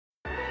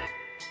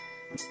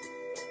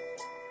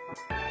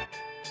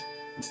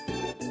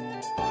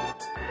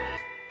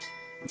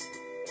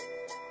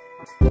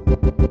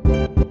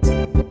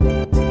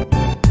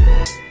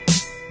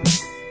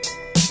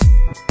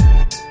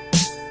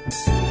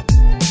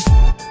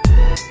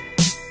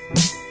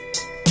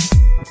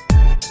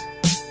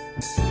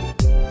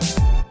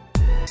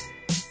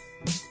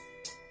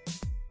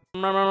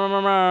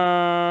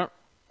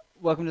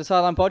Welcome to the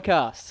Sidelined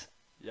podcast.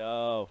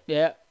 Yo.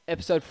 Yeah,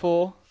 episode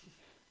 4.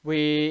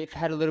 We've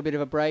had a little bit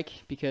of a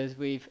break because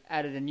we've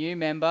added a new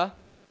member,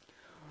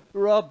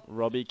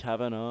 Robbie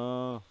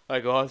Kavanagh.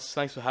 Hey guys,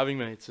 thanks for having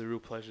me. It's a real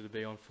pleasure to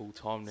be on full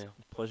time now.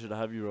 Pleasure to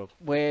have you, Rob.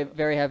 We're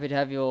very happy to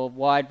have your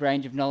wide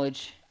range of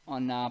knowledge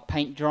on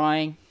paint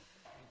drying.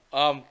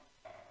 Yeah,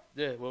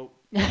 well,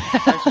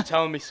 thanks for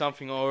telling me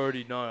something I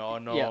already know. I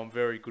know Yeah. I'm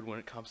very good when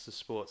it comes to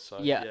sports, so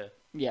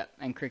Yeah,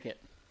 and cricket.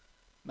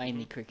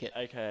 Mainly cricket.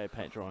 AKA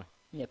paint drying.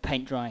 Yeah,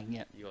 paint drying,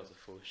 yeah. You guys are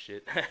full of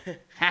shit.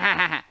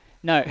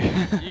 No.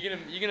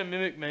 You're gonna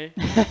mimic me.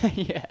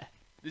 Yeah.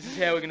 This is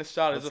how we're gonna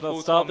start as a Let's full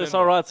not start this.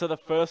 Alright, so the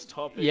first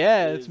topic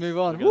let's move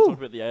on. We're going to talk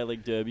about the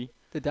A-League Derby.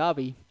 The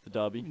derby. The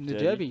Derby. The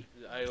derby.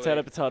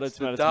 Potato, potato, It's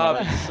the tomato,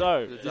 tomato. derby.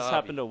 So, The this derby.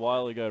 happened a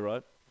while ago,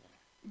 right?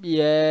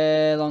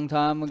 Yeah, long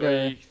time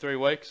ago. Three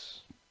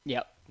weeks.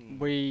 Yep.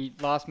 We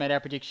last made our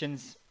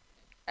predictions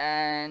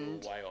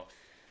and Way off.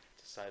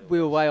 To say the we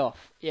were least. way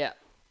off. Yeah.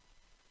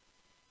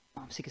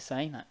 I'm sick of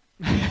saying that.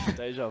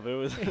 Deja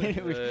vu. Is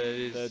It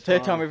is.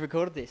 Third time we've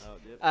recorded this. Oh,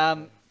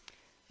 yep.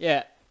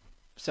 Yeah.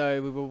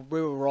 So we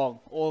were wrong.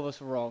 All of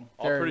us were wrong.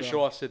 I'm Very pretty wrong.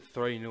 sure I said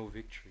 3-0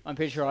 victory. I'm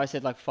pretty sure I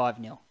said like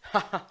 5-0.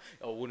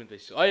 Oh, wouldn't be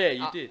so. Oh yeah,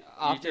 you did.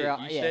 after you did. our-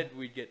 You yeah. said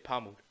we'd get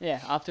pummeled.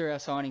 Yeah. After our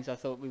signings, I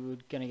thought we were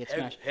gonna get How-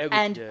 smashed. how good-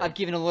 And yeah. I've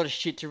given a lot of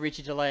shit to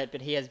Richard Delayett,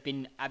 but he has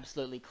been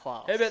absolutely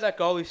class. How about that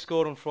goal he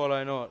scored on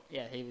Friday night,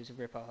 Yeah, he was a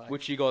ripper. Like.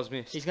 which you guys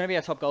missed? He's gonna be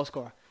our top goal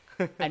scorer,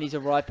 and he's a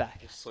right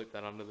back. Just sweep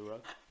that under the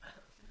rug.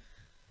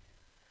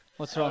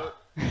 What's wrong?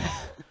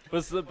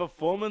 Was the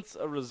performance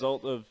a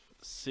result of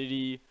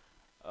City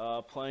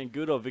playing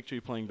good or Victory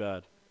playing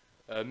bad?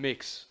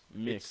 Mix.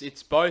 Mix.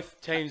 It's both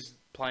teams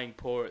playing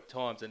poor at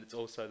times, and it's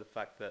also the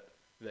fact that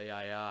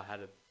VAR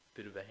had a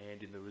bit of a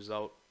hand in the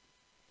result.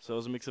 So it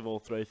was a mix of all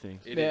three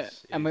things. It Yeah,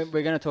 is. and we're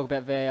going to talk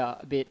about VAR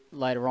a bit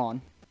later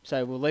on.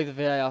 So we'll leave the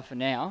VAR for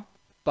now,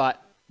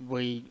 but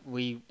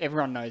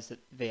everyone knows that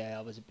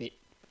VAR was a bit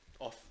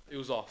off. It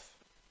was off.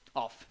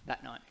 off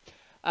that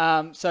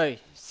night. So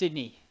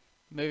Sydney,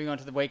 moving on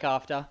to the week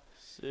after,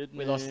 Sydney.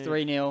 we lost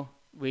 3-0.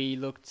 We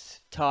looked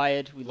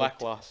tired. We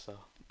looked Lackluster.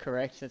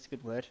 correct. That's a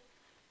good word.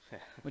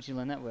 Where'd you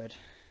learn that word?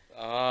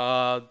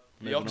 The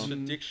Moving Oxford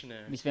on.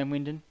 Dictionary. Miss Van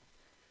Winden.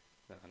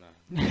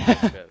 No.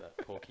 About that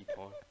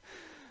porcupine.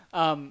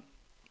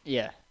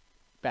 Yeah,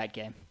 bad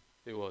game.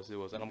 It was,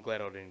 and I'm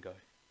glad I didn't go.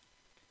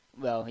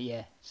 Well,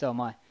 yeah, so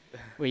am I.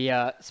 We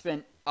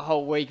spent a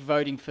whole week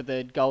voting for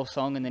the goal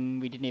song, and then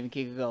we didn't even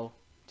kick a goal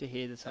to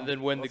hear the song. And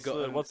then when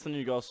What's the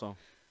new goal song?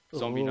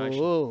 Zombie Nation.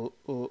 Oh.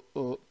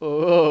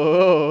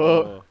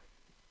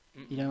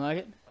 You don't like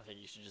it? I think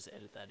you should just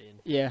edit that in.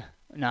 Yeah.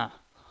 Nah.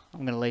 I'm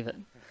going to leave it.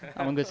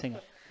 I'm a good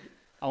singer.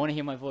 I want to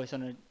hear my voice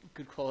on a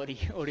good quality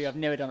audio. I've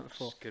never done it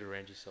before. Just get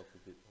around yourself a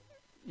bit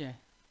more. Yeah.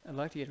 I'd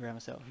like to get around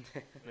myself.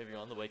 Moving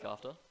on the week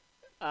after.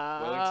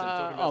 Wellington,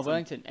 talking about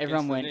Wellington.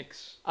 Everyone Against the went.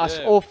 Knicks. Us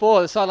Yeah. all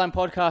four, the Sideline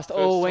Podcast,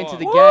 all went to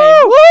time. the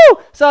game.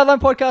 Woo! Sideline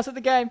Podcast at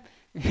the game.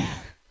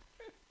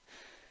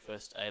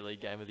 First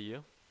A-League game of the year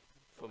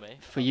for me.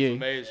 For For you.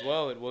 me as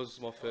well, it was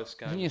my first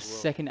game. Isn't your as well.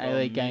 second From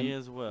A-League me game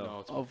as well. No,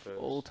 it's my of first.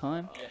 all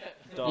time?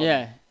 Derby.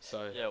 Yeah.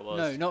 So Yeah, it was.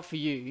 No, not for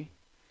you.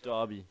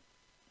 Derby.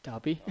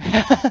 Derby.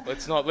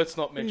 let's not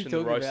mention the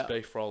talking roast about?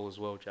 beef roll as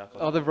well, Jack.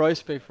 Oh, the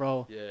roast beef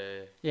roll.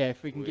 Yeah. Yeah,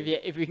 if we can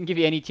give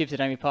you any tips at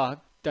Amy Park,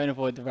 don't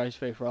avoid the roast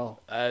beef roll.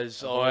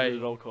 As Avoid it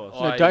at all costs.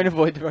 No, don't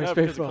avoid the roast No,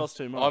 beef because it roll. costs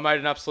too much. I made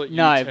an absolute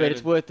No, U-turn but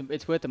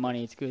it's worth the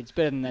money. It's good. It's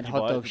better than that Did you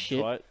hot buy it? dog Did you shit.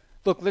 try it?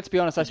 Look, let's be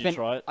honest. Did you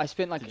try it? I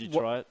spent like Did you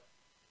what- try it?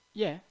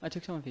 Yeah, I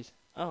took some of his.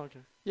 Oh, okay.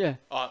 Yeah,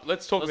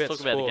 Let's talk Let's about talk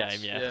about the sports.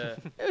 game, yeah.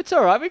 it's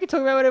all right. We can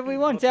talk about whatever we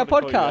want. It's our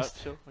podcast.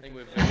 I think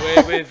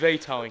we're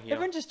vetoing here.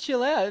 Everyone just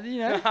chill out. You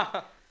know,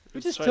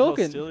 we're just Straight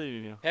talking. hostility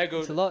in here. How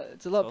It's a good? lot.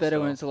 It's a lot better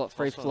when Hostile. it's a lot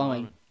free Hostile flowing.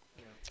 moment.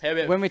 How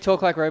about When we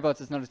talk like robots,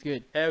 it's not as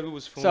good. how good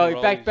was Full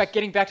So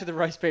getting back to the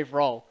roast beef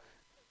roll.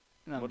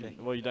 No, I'm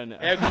joking. Well, you don't know.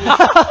 How good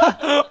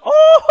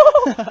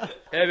was,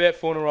 how about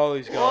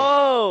Fornaroli's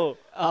goal?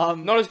 Whoa!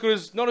 Not as good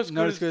as Not as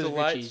good as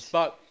Delay's, Richie's.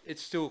 but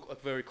it's still a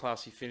very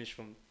classy finish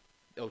from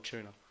El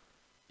Tuna.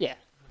 Yeah,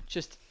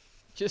 just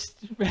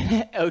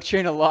El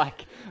Tuna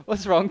like.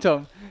 What's wrong,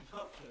 Tom?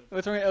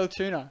 What's wrong with El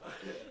Tuna?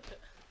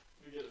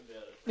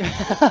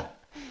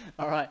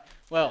 All right.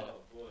 Well,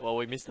 Well,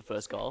 we missed the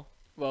first goal.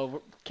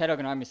 K-Dog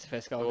and I missed the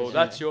first goal. Well,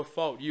 that's your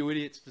fault. You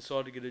idiots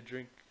decided to get a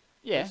drink.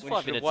 Yeah. It's When 5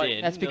 you should've minutes waited.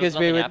 in. That's there because was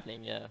we nothing were-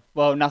 happening, yeah.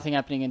 Well, nothing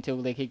happening until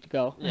they kicked a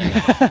goal.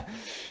 Yeah.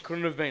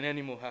 Couldn't have been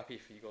any more happy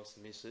for you guys to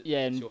miss it.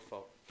 Yeah, It's and- your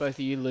fault. Both of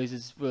you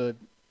losers were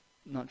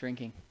not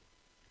drinking.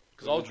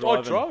 Because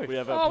I drove. We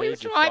have Oh, our we were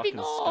P's, you driving. fucking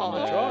Oh,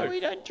 scumbag. we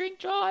don't drink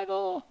drive.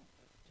 Oh.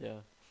 Yeah.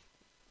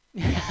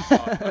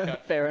 Okay.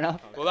 Fair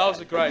enough. Well, that was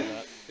a great.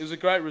 It was a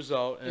great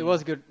result. It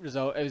was a good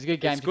result. It was a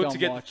good game It's to good go to and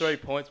get watch. the 3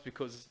 points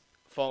because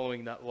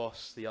following that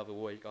loss the other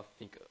week, I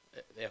think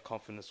our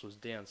confidence was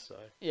down. So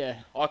Yeah.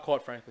 I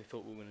quite frankly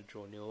thought we were going to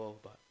draw 0-0,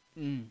 but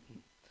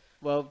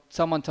Well,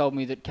 someone told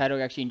me that Cato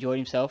actually enjoyed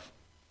himself.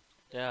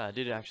 Yeah, I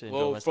did actually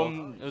Well, enjoy myself.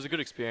 from- It was a good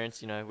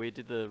experience, you know. We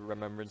did the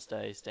Remembrance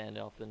Day stand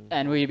up and.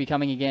 And will you be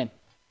coming again?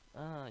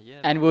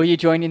 Yeah. And will you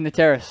join in the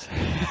terrace?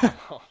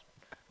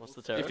 What's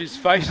the terror? if his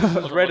face is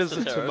as red What's as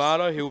the a terrace?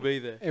 tomato, he'll be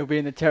there. It'll be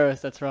in the terrace,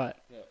 that's right.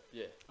 Yeah.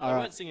 They All right.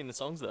 weren't singing the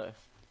songs though.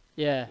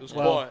 Yeah. It was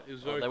well, quiet. It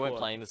was very They weren't quiet.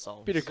 playing the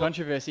songs. bit of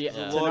controversy.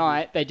 Yeah.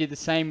 Tonight, they did the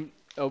same.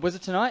 Oh, was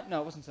it tonight?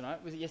 No, it wasn't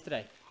tonight. Was it yesterday?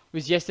 It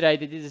was yesterday.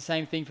 They did the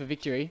same thing for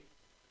Victory,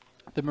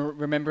 the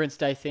Remembrance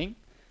Day thing.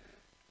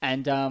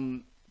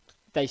 And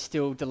they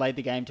still delayed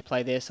the game to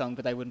play their song,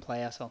 but they wouldn't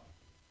play our song.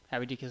 How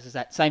ridiculous is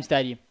that? Same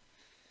stadium.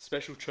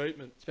 Special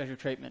treatment. Special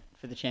treatment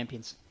for the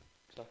champions.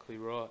 Exactly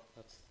right.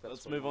 That's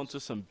Let's what move it on was. to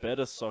some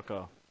better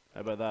soccer.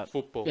 How about that?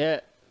 Football. Yeah,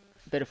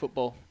 better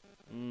football.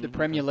 The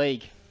Premier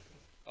League.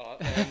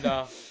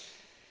 And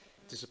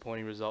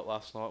disappointing result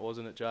last night,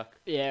 wasn't it, Jack?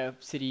 Yeah,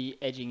 City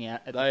edging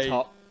out at the They-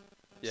 top.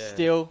 Yeah.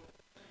 Still,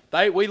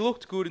 We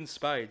looked good in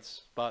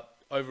spades, but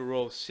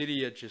overall,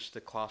 City are just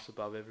a class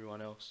above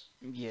everyone else.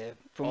 yeah.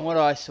 From Oh. what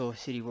I saw,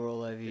 City were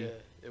all over Yeah, you.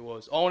 it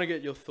was. I want to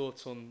get your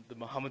thoughts on the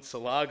Mohamed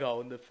Salah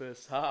goal in the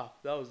first half.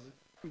 That was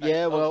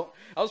Yeah, well,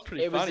 that was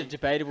pretty it was funny. a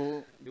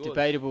debatable, It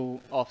was.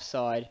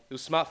 offside. It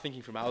was smart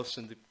thinking from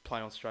Alisson to play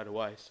on straight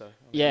away. So I mean,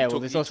 Yeah, he well,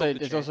 took- there's he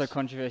took the also chance.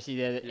 controversy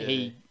there that Yeah.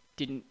 he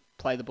didn't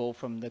play the ball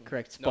from the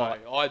correct No, spot.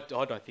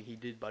 I don't think he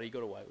did, but he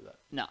got away with that.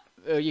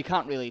 No, you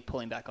can't really pull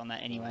him back on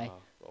that anyway.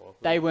 Well,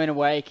 They weren't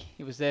awake.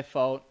 It was their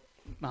fault.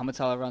 Mohamed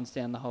Salah runs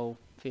down the whole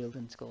field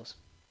and scores.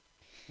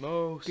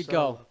 Good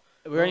goal.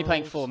 We're only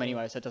playing Oh, Fulham Salah.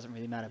 anyway, so it doesn't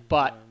really matter.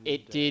 But And,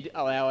 it did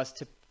allow us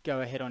to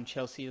go ahead on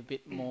Chelsea a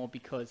bit more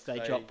because they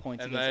They- dropped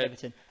points and against they-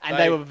 Everton. And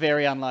they- they were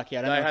very unlucky.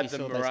 I don't They know had if you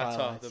the saw those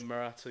highlights. the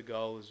Morata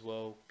goal as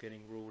well,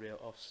 getting ruled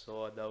out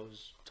offside. That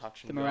was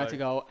touch and The go. Morata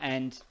goal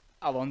and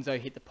Alonso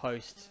hit the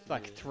post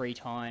like Yeah. 3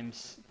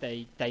 times.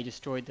 They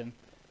destroyed them.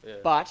 Yeah.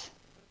 But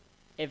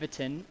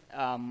Everton,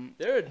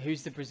 They're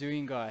who's the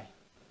Brazilian guy?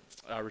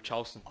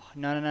 Richarlison. Oh,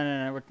 no,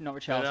 not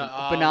Richarlison.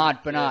 No, Bernard.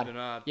 yeah,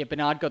 Bernard. Yeah,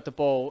 Bernard got the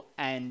ball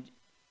and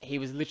he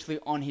was literally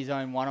on his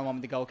own one-on-one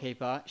with the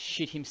goalkeeper,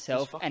 shit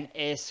himself, fucking- and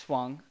air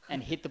swung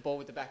and hit the ball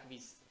with the back of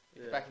his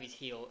Yeah. the back of his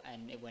heel,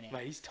 and it went out.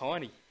 Mate, he's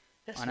tiny.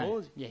 How I small know.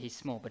 is he? Yeah, he's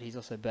small, but he's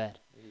also bad.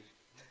 He is.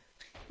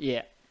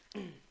 Yeah.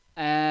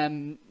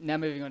 Now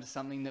moving on to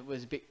something that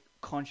was a bit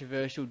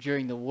controversial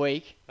during the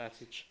week.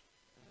 Matic.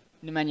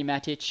 Nemanja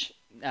Matic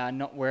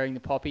not wearing the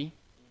poppy.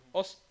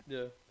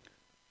 Yeah.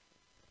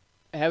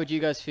 How would you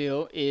guys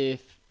feel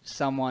if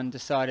someone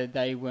decided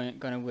they weren't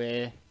going to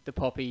wear the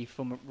poppy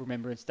for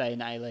Remembrance Day in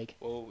the A-League?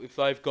 Well, if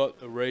they've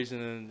got a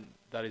reason and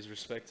that is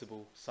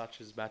respectable,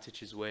 such as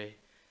Matic's wear,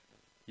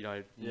 you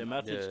know. Yeah,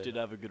 Matic did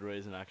have a good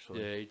reason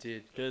actually. Yeah, he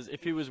did. Because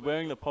if he was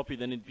wearing the poppy,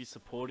 then he'd be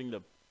supporting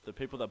the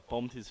people that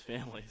bombed his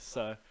family.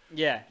 So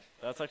Yeah.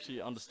 that's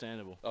actually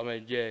understandable. I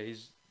mean, yeah,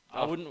 he's.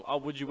 I wouldn't.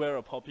 Would you wear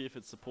a poppy if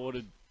it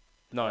supported?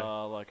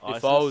 No. Like if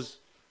ISIS? I was,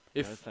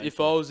 No, thank if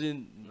you. I was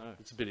in, No.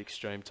 it's a bit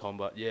extreme, Tom,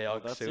 but yeah, I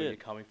can that's see where it. you're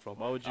coming from.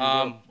 Why would you?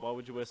 Why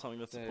would you wear something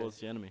that yeah. supports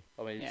the enemy?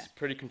 I mean, it's Yeah.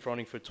 pretty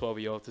confronting for a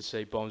 12-year-old to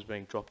see bombs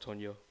being dropped on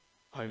your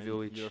home And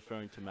village. You're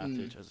referring to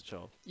Matic as a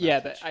child.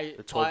 Yeah, Matic,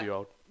 but the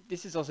 12-year-old.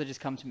 this has also just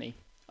come to me.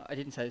 I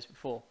didn't say this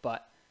before,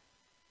 but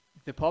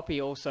the poppy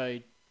also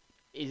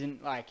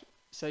isn't like.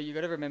 So you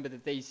got to remember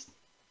that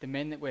the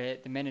men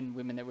and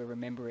women that we're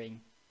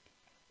remembering,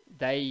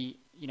 they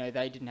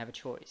didn't have a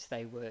choice.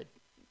 They were.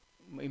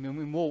 I mean,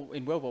 in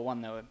World War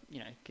One, they were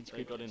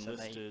conscripted, got so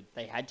enlisted.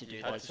 they had to do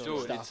Had that to sort do of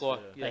it. stuff. It's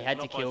like They had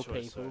to not by kill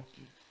choice, people,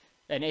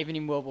 and even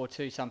in World War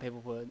Two, some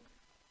people were.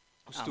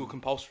 Still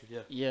compulsory, yeah.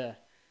 Yeah,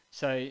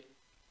 so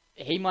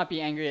he might be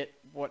angry at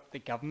what the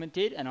government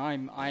did, and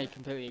I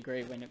completely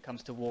agree when it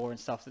comes to war and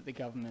stuff that the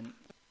government,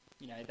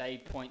 they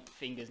point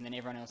fingers and then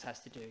everyone else has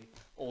to do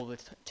all the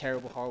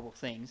terrible, horrible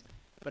things.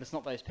 But it's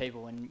not those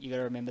people, and you got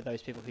to remember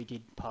those people who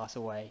did pass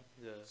away.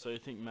 Yeah. So you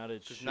think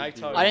Matic? should NATO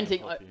be I wearing don't the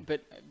think, poppy?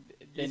 but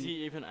then, Is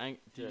he even angry?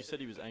 Yeah. You said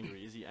he was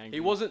angry. Is he angry? He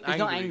wasn't He's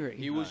angry. not angry.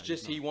 He No, was he's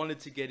just, he not. wanted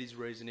to get his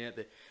reason out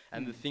there.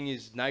 And the thing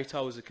is,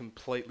 NATO is a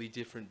completely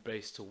different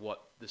beast to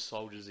what the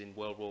soldiers in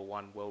World War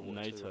One, World War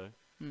Two. NATO.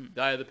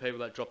 They are the people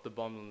that dropped the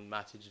bomb on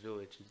Matic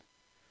village.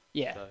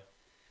 yeah. So,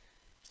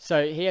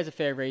 So he has a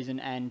fair reason,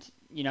 and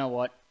you know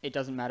what? It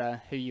doesn't matter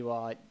who you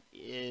are. The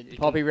You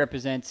poppy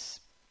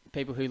represents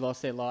people who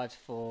lost their lives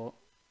for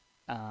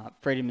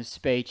freedom of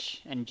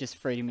speech and just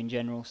freedom in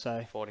general.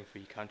 So fighting for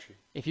your country.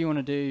 if you want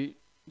to do,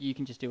 you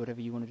can just do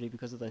whatever you want to do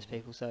because of those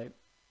people. So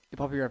the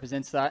poppy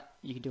represents that.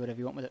 You can do whatever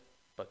you want with it.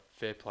 But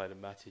fair play to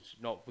Matic.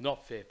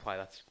 Not fair play.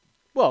 That's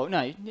Well,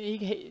 no,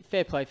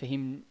 fair play for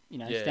him.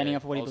 Standing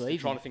up for what he I was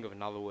believes trying in. to think of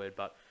another word,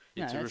 but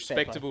No, it's a that's fair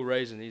play. respectable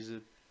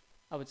reason.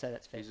 I would say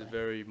that's fair. He's a play.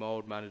 very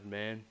mild-mannered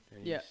man.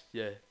 And Yeah.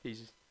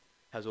 He's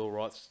has all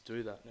rights to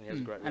do that, and he has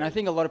a great. And I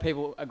think a lot of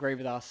people agree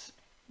with us,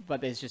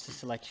 but there's just a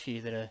select few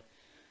that are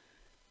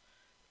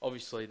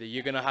obviously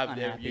you're gonna have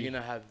Unhappy. you're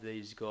gonna have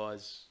these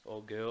guys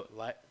or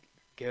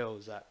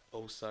girls that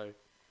also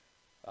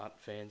aren't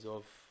fans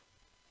of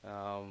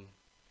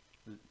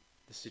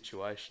the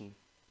situation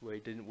where he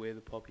didn't wear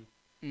the poppy.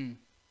 Mm.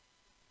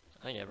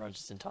 I think everyone's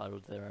just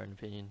entitled to their own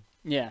opinion.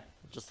 Yeah.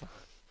 Just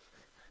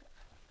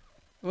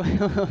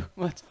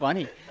What's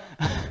funny?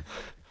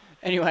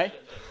 Anyway,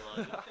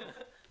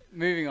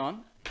 moving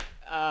on.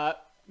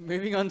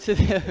 Moving on to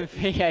the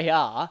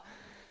VAR.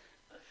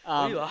 What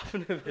are you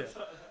laughing about?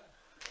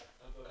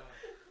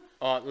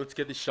 All right, let's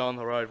get this show on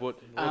the road.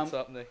 What's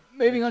up, Nick?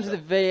 Moving on to the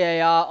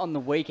VAR on the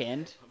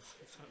weekend.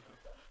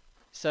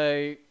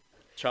 So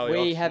Charlie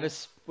we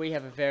Oxford.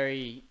 have a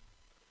very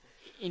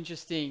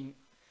interesting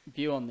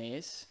view on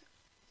this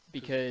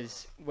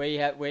because we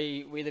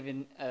live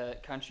in a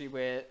country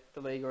where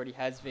the league already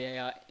has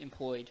VAR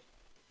employed.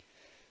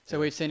 So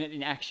we've seen it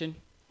in action.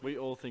 We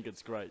all think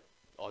it's great.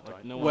 I don't.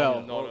 Like, no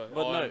Well-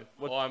 one,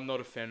 I'm not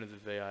a fan of the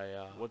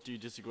VAR. what do you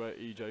disagree? Are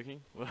you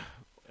joking?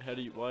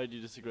 Why do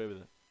you disagree with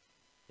it?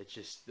 It's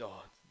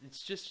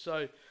just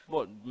so.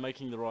 What,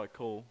 making the right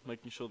call,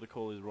 making sure the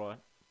call is right.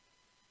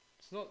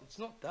 It's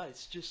not that.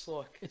 It's just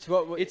like It's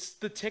what it's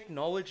the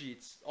technology.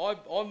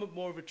 I'm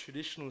more of a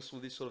traditionalist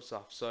with this sort of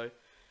stuff. So,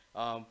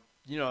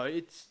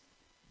 it's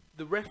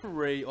the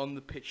referee on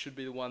the pitch should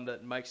be the one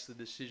that makes the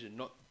decision,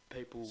 not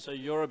people. So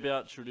you're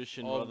about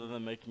tradition Oh. rather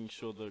than making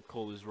sure the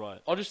call is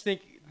right. I just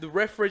think the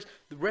referees,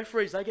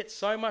 they get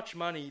so much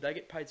money. They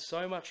get paid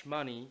so much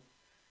money,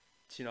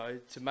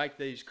 to make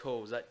these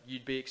calls that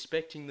you'd be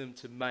expecting them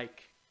to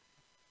make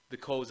the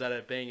calls that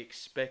are being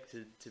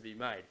expected to be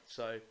made.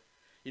 So,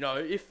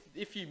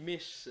 if you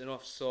miss an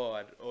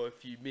offside or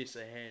if you miss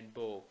a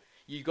handball,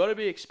 you got to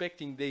be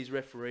expecting these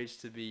referees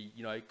to be,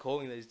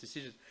 calling these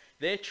decisions.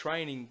 They're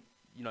training,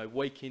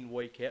 week in,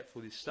 week out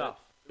for this stuff.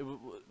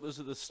 Was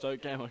it the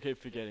Stoke game? I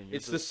keep forgetting.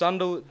 It's Is the it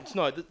Sunderland. It's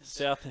no,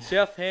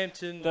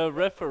 Southampton. The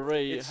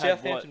referee It's had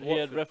Southampton, he had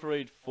Watford.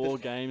 refereed 4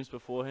 games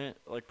beforehand,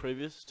 like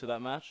previous to that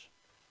match,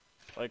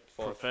 like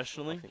 5,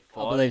 professionally. I think.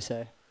 I believe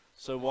so.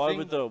 So why Thing-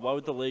 would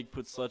the league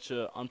put such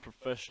a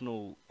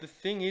unprofessional? The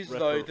thing is, Refer-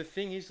 though,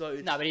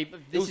 it's, No, but it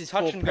this was is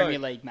touch for and go. Premier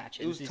League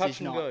matches. it was This touch is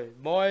and not go.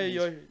 Maya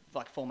these,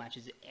 like 4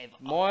 matches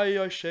ever.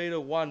 Yoshida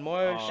won.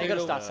 Maya Oh, They got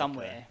to Yoshida. start okay.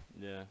 somewhere.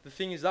 Yeah. The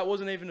thing is, that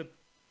wasn't even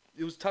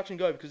it was touch and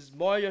go because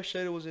Maya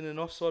Yoshida was in an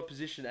offside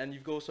position, and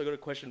you've also got to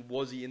question: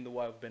 was he in the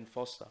way of Ben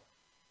Foster,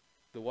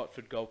 the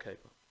Watford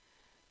goalkeeper?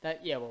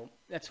 Well,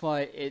 that's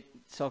why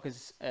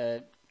soccer's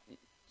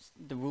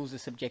the rules are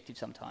subjective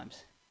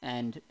sometimes,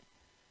 and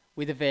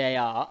with a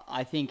VAR,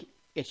 I think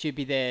it should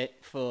be there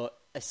for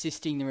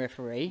assisting the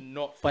referee,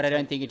 Not. For but I don't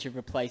taking- think it should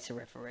replace a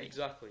referee.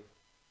 Exactly.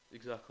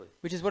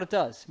 Which is what it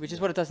does. Which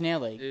is what it does in our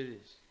It league.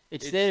 is.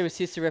 It's there to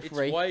assist the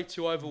referee, It's way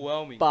too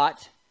overwhelming.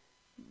 but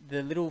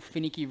the little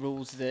finicky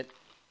rules that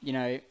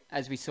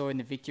as we saw in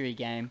the victory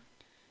game,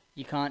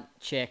 you can't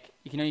check.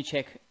 You can only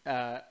check,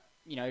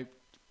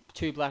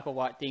 2 black or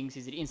white things.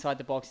 Is it inside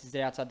the box? Is it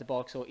outside the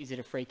box? Or is it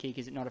a free kick?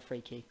 Is it not a free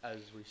kick? as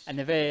we And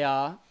the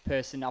VAR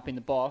person up in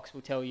the box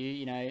will tell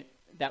you,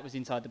 that was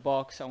inside the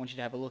box. I want you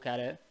to have a look at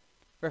it.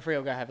 Referee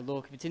will go have a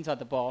look. If it's inside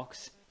the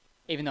box,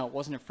 even though it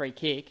wasn't a free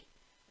kick,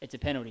 it's a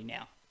penalty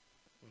now.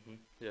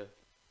 Yeah.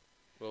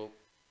 Well,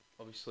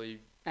 obviously.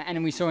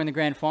 And we saw in the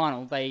grand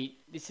final,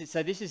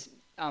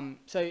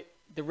 so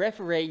the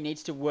referee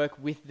needs to work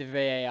with the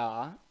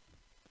VAR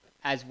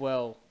as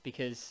well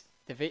because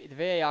the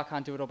VAR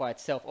can't do it all by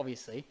itself,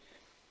 obviously.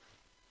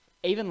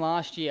 Even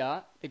last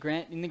year,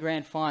 in the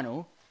grand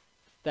final,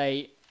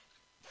 5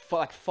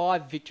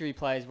 victory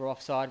players were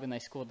offside when they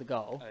scored the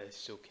goal. They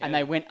still can. And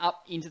they went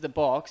up into the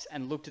box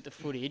and looked at the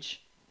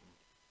footage,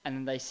 and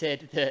then they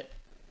said that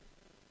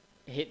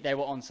they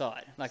were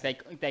onside. Like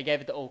they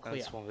gave it the all clear.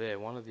 That's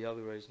one of the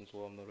other reasons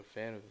why I'm not a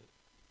fan of it.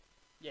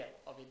 Yeah,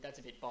 I mean that's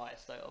a bit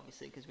biased though,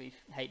 obviously, because we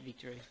hate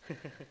victory.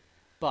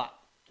 But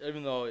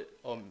Even though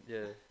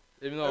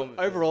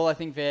overall, I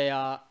think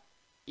VAR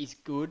is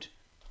good,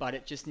 but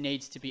it just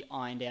needs to be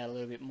ironed out a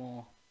little bit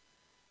more,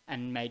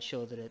 and made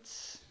sure that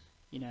it's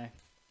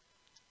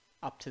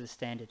up to the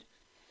standard.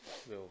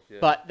 Well, yeah.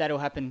 But that'll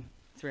happen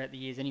throughout the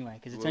years anyway,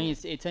 because Well-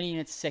 it's only in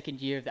its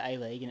second year of the A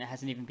League, and it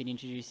hasn't even been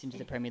introduced into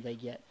the Premier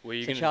League yet. Well,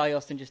 you're So gonna- Charlie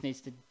Austin just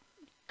needs to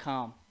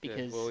calm Yeah,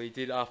 because well, he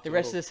did after the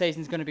rest all. of the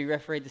season's going to be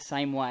refereed the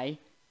same way,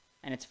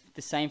 and it's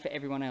the same for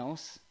everyone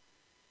else.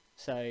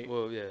 So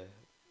Well, yeah.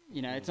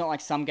 it's not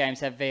like some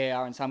games have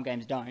VAR and some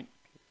games don't.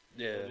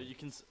 Yeah. But you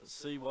can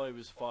see why he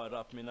was fired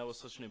up. I mean, that was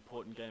such an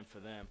important game for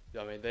them.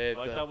 I mean, they're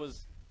Like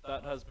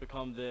that has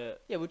become their.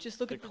 Yeah, well, just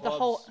look The at the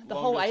whole club's A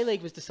longest-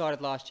 League was decided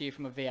last year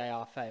from a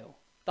VAR fail.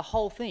 The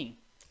whole thing.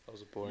 that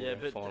was a boring Yeah,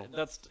 grand final. but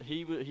that's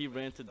he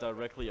ranted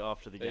directly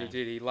after the game. He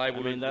did. He I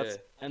labelled mean,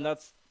 it.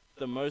 that's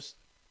the most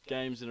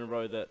games in a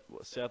row that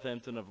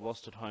Southampton have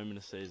lost at home in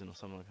a season or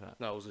something like that.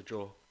 No, it was a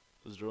draw.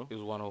 It was a draw. It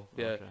was 1-1.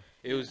 Yeah. Okay.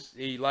 It was.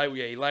 He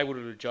labelled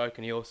it a joke,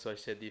 and he also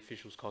said the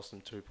officials cost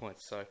him 2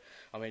 points. So,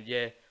 I mean,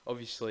 yeah,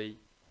 obviously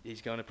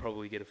he's going to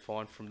probably get a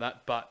fine from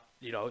that. But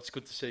it's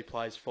good to see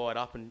players fired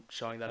up and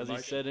showing that Has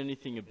emotion. he said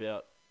anything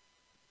about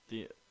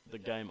the the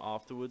game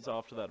afterwards,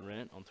 after that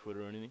rant on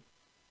Twitter or anything?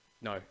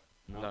 No,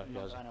 No. he Not that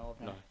hasn't. I know of,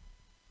 no. No.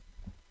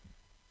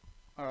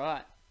 All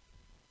right.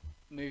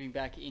 Moving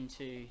back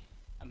into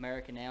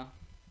America now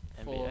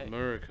for NBA.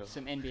 America.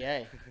 some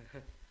NBA.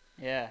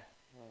 Yeah.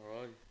 All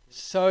right.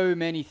 So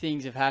many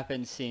things have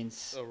happened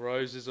since. A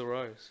rose is a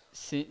rose.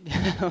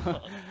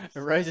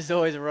 A rose is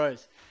always a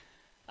rose.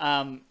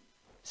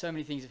 So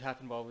many things have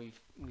happened while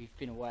we've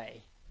been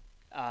away.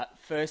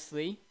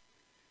 Firstly,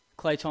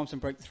 Klay Thompson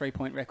broke the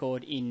 3-point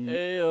record in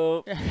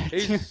Ayo.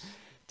 He's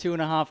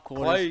 2.5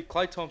 quarters.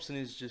 Klay Thompson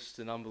is just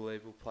an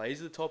unbelievable player.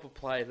 He's the type of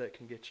player that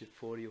can get you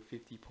 40 or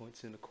 50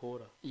 points in a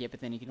quarter. Yeah,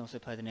 but then he can also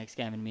play the next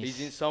game and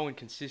miss. So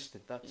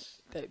inconsistent.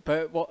 That's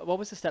But what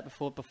was the stat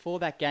before? Before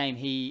that game,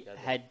 he Yeah,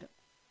 had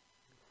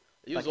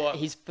he was like,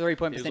 his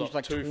 3-point he was percentage was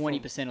like 2 from- 20% or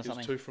He was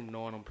something. 2 from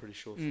 9, I'm pretty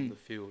sure, from Mm. the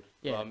field.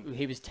 Yeah,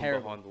 he was from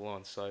terrible. behind the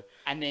line. So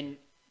And then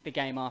the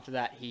game after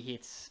that, he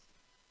hits.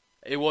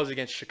 it was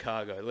against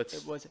Chicago. It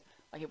Let's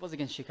was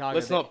against Chicago.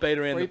 let's but not beat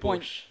around the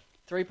 3-point bush.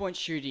 3-point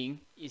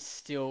shooting is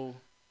still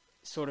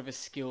sort of a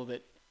skill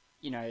that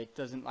it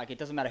doesn't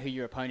matter who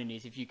your opponent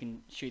is if you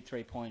can shoot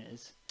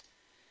 3-pointers.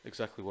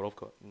 Exactly what I've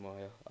got in my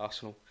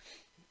arsenal.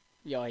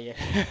 Yeah,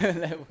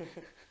 yeah.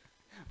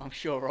 I'm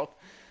sure, Rob.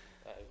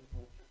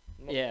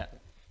 Yeah.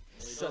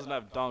 He doesn't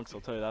have dunks,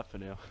 I'll tell you that for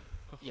now.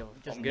 Yeah, well,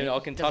 I'm getting- I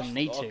can touch- doesn't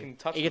need I to. can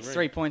touch He the gets ring.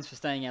 3 points for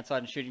staying outside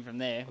and shooting from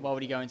there. Why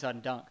would he go inside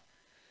and dunk?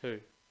 Who?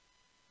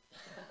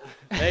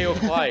 Me or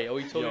Clay? Are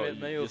we talking Yo, about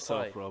me or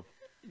yourself, Clay? Rob.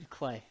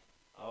 Clay.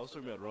 I was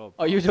talking about Rob.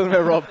 Oh, you were talking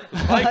about Rob.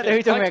 I thought you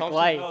were talking Klay about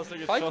Clay. I was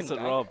taking Clay shots can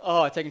at dunk. Rob.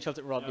 Oh, taking shots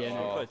at Rob, yeah. I No.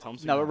 think Klay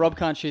Thompson No, but can Rob dunk.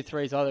 can't shoot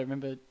threes either.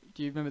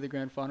 Do you remember the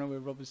grand final where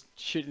Rob was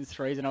shooting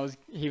threes and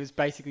he was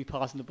basically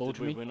passing the ball Did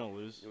to we me? win or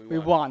lose? We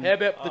won. How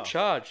about the Oh.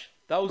 charge?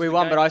 That was We the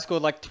won, game. but I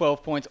scored like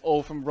 12 points,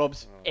 all from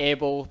Rob's Oh.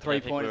 airball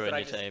think we 3-pointers were that in I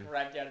your just team.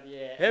 grabbed out of the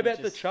air. How and about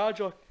the just- charge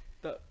that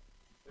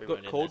We got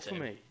weren't in called that for team.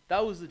 me?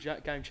 That was the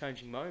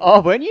game-changing moment.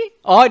 Oh, weren't you?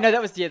 Oh, no,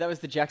 that was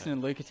the Jackson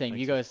and Luca team. Thanks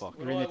You for guys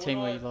fucking- were in the When team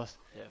I- where you lost.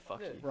 Yeah,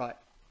 fuck Yeah. you. Right.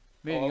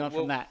 Moving Oh, on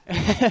from well,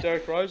 that.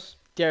 Derek Rose,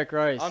 Derek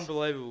Rose,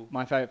 unbelievable.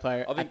 my favourite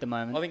player I think- at the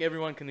moment. I think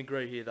everyone can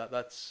agree here that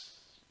that's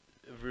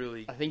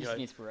really. I think you it's know,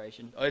 an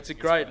inspiration. it's a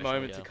great Inspirational,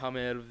 moment to yeah. come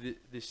out of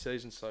this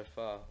season so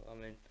far. I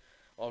mean,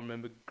 I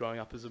remember growing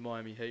up as a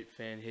Miami Heat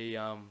fan. He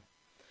was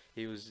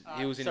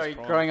in Sorry, his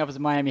prime. growing up as a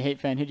Miami Heat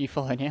fan, who do you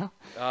follow now?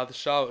 The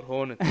Charlotte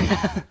Hornets.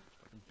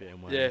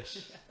 Bandwagon.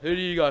 Yes. Who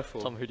do you go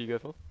for? Tom, who do you go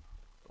for?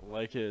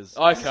 Lakers.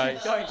 Okay.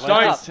 Don't- Lakers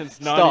Stop. since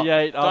Stop.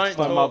 98, asked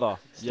my Don't mother. talk.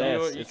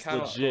 Yes, You it's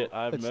cannot legit.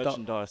 I have Let's stop.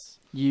 merchandise.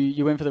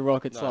 You went for the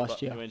Rockets No, last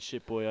but You year. went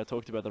shit, boy. I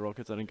talked about the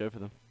Rockets. I didn't go for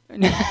them.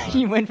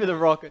 You went for the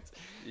Rockets.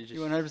 You just,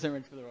 You 100%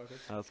 went for the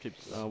Rockets. Let's keep.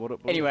 What are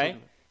we Anyway,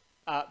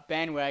 talking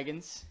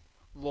bandwagons,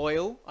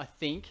 loyal, I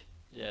think,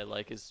 Yeah,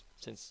 Lakers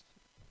since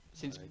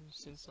since like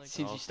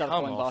since oh, you started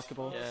come playing off.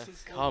 basketball. Yeah.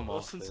 Come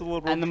on. Since dude. the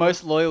LeBron And the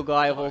most loyal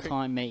guy of all No.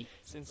 time, me,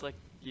 since like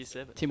year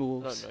 7.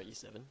 Timberwolves, No, not year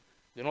 7.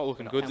 You're not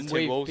looking No. good. And The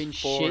we've Timberwolves been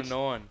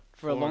 4-9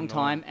 for a long 4-9.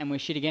 time, and we're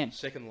shit again.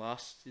 Second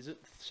last, is it?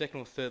 Second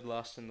or third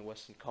last in the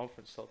Western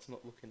Conference, so it's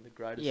not looking the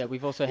greatest. Yeah,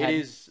 we've also It had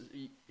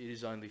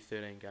is only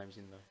 13 games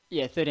in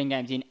though. 13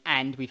 games in,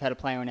 and we've had a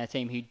player on our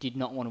team who did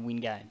not want to win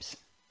games.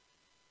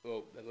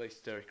 Well, at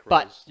least Derek Rose.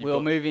 But You've we'll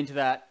got- move into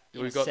that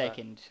in a we've got that.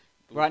 second.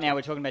 we'll Right now, talk-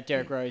 we're talking about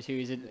Derrick Rose, who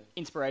is an Yeah.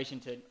 inspiration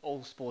to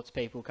all sports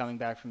people coming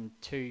back from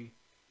 2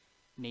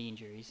 knee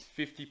injuries,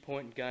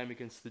 50-point game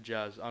against the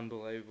Jazz,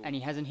 unbelievable. and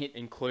he hasn't hit.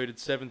 Included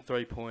 7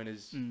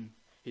 3-pointers. Mm.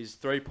 His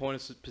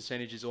 3-pointer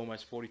percentage is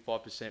almost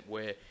 45%,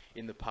 where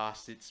in the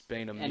past it's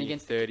been a And mere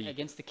against 30,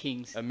 against the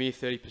Kings. a mere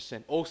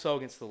 30%. Also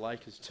against the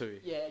Lakers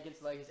too. Yeah, against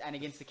the Lakers and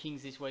against the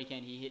Kings this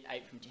weekend, he hit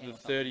 8 from 10. The or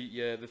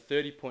something. the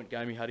 30-point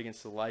game he had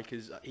against the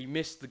Lakers, he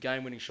missed the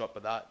game-winning shot,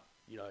 but that,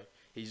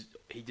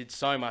 he did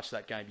so much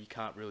that game. You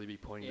can't really be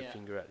pointing Yeah. the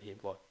finger at him,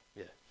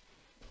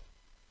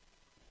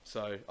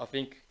 So I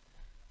think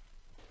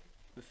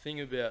the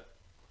thing about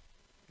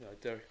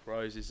Derrick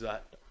Rose is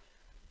that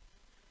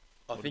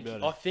What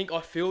about him?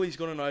 I feel he's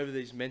gotten over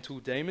these mental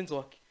demons.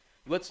 Like,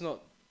 let's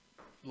not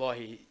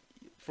lie.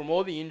 From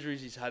all the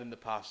injuries he's had in the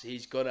past,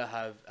 he's got to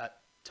have at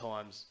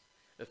times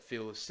a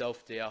feel of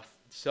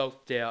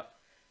self-doubt,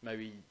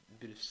 maybe a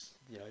bit of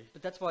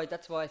But that's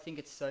why I think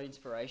it's so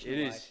inspirational.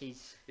 It Like, is.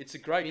 he's It's a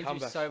great been through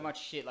comeback. so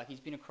much shit. Like he's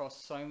been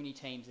across so many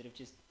teams that have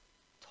just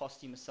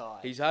tossed him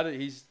aside. He's had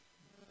it.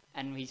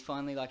 And he's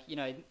finally like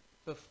the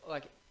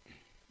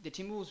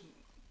Timberwolves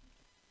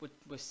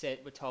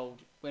were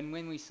told when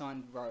we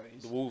signed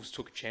Rose, The Wolves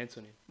took a chance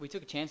on him, we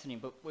took a chance on him,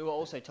 but we were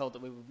also told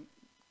that we were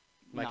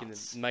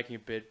nuts. making a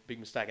big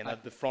mistake, and Like-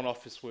 that the front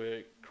office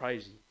were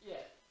crazy. Yeah,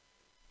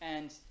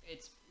 and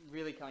it's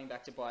really coming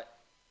back to bite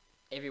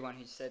everyone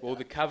who said Well,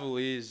 that. the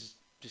Cavaliers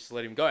just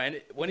let him go,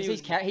 and when Because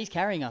he was, he's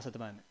carrying us at the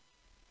moment.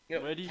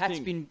 Where do you Cat's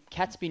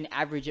think? been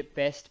average at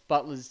best.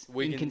 Butler's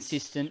Wiggins-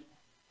 inconsistent.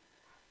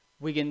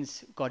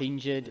 Wiggins got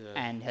injured Yeah,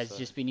 and has so-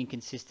 just been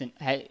inconsistent.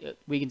 Hey,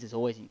 Wiggins is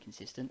always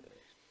inconsistent,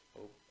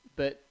 Well-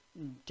 but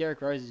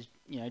Derrick Rose is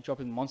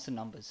dropping monster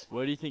numbers.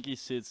 Where do you think he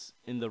sits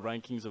in the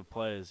rankings of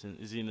players?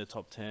 Is he in the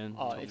top 10?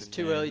 Oh, top it's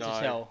 10? too early to No,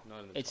 tell. not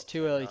in the It's top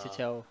too 10. early to Nah.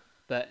 tell.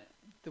 But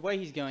the way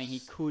he's going, he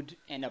could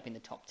end up in the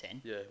top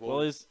 10. Yeah.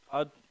 Well, is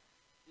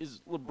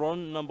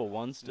LeBron number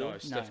one still? no,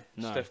 Steph.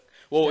 No. Steph.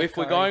 Well, Steph if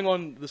we're Curry. going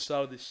on the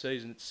start of this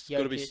season, it's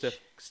got to be Jokic.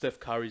 Steph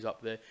Curry's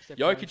up there. Steph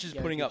Jokic Curry, is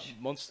putting up Jokic.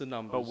 monster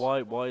numbers. But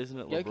why isn't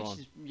it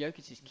LeBron?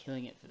 Jokic is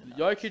killing it for the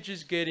Nuggets. Jokic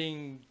is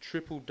getting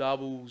triple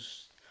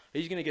doubles.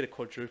 He's going to get a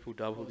quadruple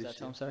double What was this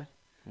that, year. Tom? Sorry.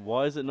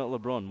 Why is it not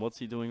LeBron? What's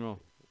he doing wrong?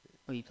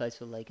 Well, he plays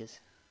for the Lakers.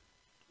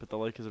 But the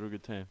Lakers are a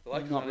good team. The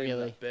Lakers Not aren't even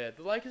really. that bad.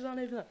 The Lakers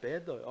aren't even that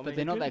bad though. I But mean,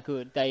 they're not that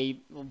good. They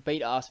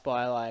beat us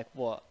by like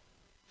what,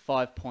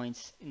 5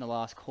 points in the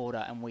last quarter,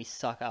 and we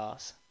suck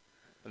ass.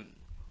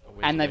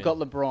 And they've got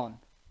LeBron.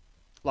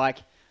 Like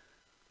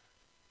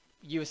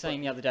you were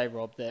saying the other day,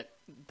 Rob, that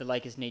the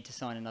Lakers need to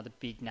sign another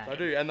big name. I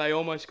do, and they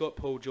almost got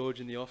Paul George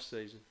in the off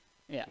season.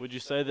 Yeah. Would you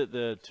say that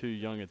they're too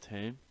young a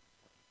team?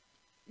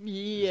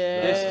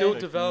 Yeah. They're still Expecting-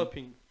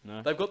 developing.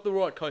 No. They've got the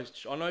right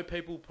coach. I know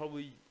people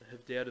probably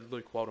have doubted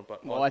Luke Walton,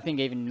 but Well, I think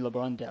even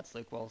LeBron doubts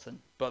Luke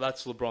Walton. but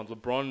that's LeBron.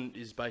 LeBron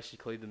is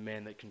basically the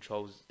man that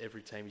controls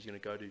every team he's going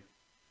to go to.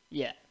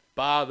 Yeah.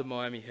 Bar the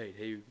Miami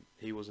Heat,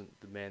 he wasn't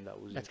the man that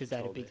was. That's in because they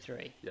had a control big there.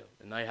 three. Yeah,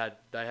 and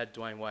they had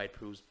Dwayne Wade,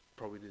 who was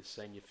probably the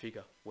senior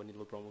figure when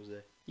LeBron was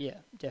there. Yeah,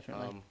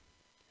 definitely.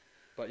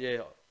 But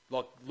yeah,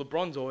 like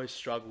LeBron's always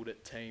struggled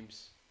at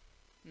teams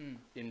Mm.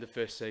 in the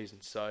first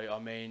season. So I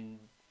mean,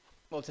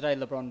 Well, today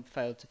LeBron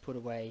failed to put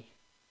away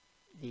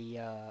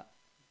the.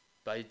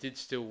 they did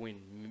still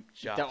win.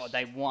 Just.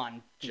 They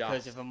won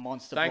because Just. of a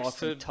monster Thanks block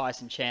from to-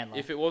 Tyson Chandler.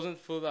 If it wasn't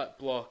for that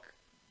block,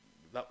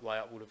 that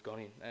layup would have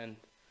gone in.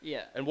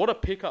 Yeah. And what a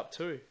pickup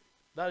too.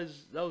 That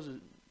was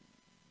a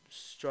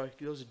stroke.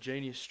 That was a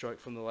genius stroke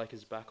from the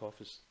Lakers back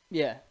office.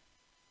 Yeah,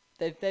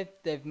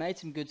 they've made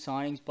some good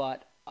signings,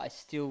 but I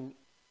still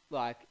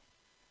like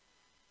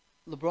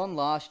LeBron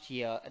last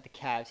year at the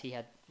Cavs. He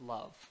had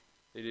Love,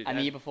 It did. and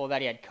the year before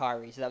that he had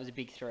Kyrie, so that was a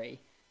big three.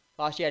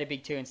 Last year he had a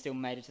big two and still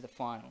made it to the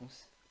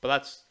finals. But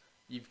that's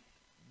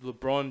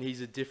LeBron.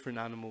 He's a different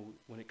animal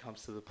when it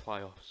comes to the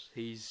playoffs.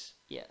 He's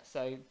Yeah,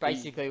 so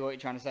basically what you're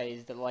trying to say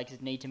is that the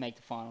Lakers need to make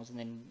the finals, and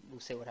then we'll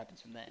see what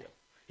happens from there. Yeah.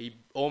 He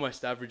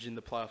almost averaged in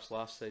the playoffs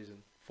last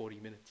season 40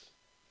 minutes.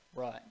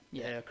 Right.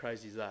 Yeah. How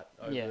crazy is that?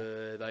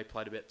 Yeah. They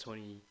played about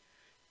 20,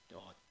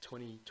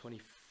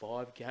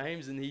 25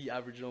 games, and he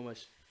averaged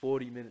almost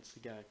 40 minutes a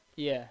game.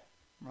 Yeah.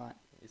 Right.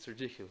 It's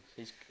ridiculous.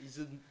 He's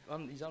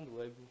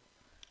unbelievable.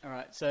 All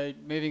right. So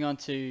moving on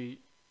to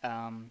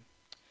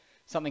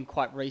something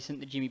quite recent,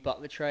 the Jimmy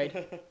Butler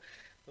trade.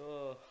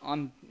 Oh.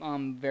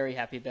 I'm very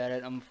happy about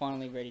it. I'm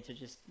finally ready to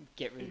just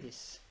get rid of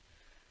this.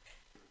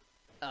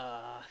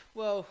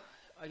 Well,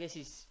 I guess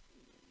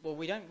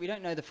we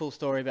don't know the full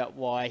story about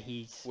why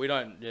he's We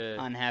don't. Yeah.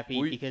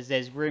 unhappy, because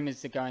there's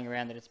rumors that going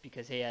around that it's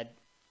because he had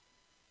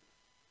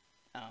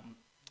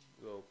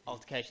Well,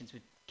 altercations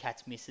with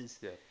Cat's missus.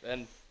 yeah.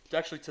 And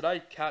actually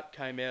today, Kat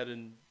came out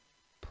and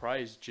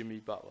praised Jimmy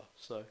Butler.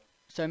 So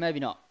Maybe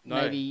not. No.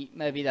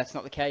 Maybe that's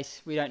not the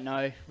case. We don't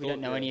know. We don't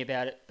know yeah. any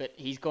about it. But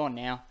he's gone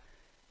now.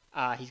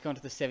 He's gone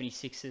to the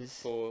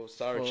 76ers. for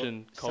Saric for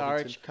and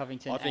Covington, Saric,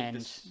 Covington, I think and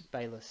this-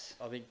 Bayless.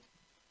 I think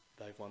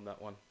they've won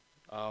that one.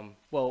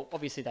 Well,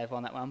 obviously they've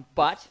won that one,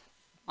 but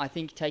I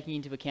think taking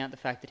into account the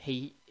fact that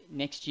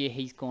next year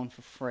he's gone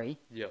for free,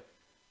 Yeah.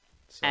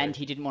 So, and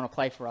he didn't want to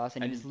play for us,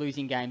 and he and- was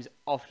losing games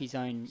off his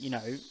own,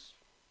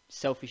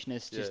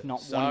 selfishness, just Yeah,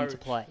 not wanting to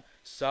Saric- play.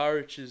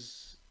 Saric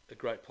is a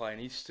great player,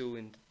 and he's still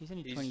in. He's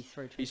only he's-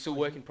 23. He's still 24.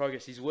 work in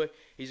progress.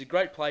 He's a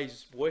great player.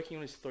 He's working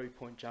on his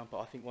 3-point jumper.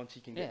 I think once he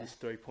can get Yeah. this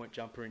 3-point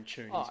jumper in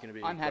tune, Oh, he's going to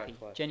be I'm a happy, great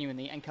player.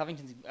 genuinely, and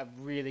Covington's a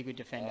really good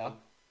defender.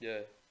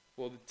 Yeah.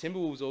 Well, the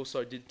Timberwolves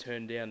also did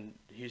turn down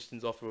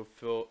Houston's offer of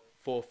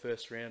four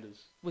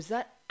first-rounders. Was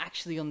that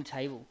actually on the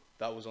table?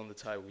 That was on the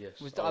table,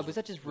 yes. Was I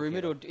that just looking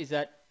rumoured, it or up. is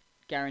that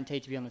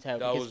guaranteed to be on the table?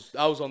 That Because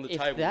was on the if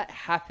table. that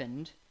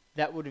happened,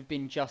 that would have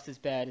been just as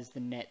bad as the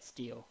Nets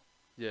deal.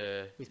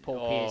 Yeah. with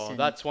Paul Pierce and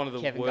that's one of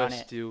the Kevin worst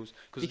Garnett. deals.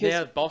 Because Because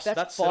now Boston,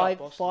 that's set up five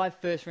Boston.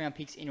 first-round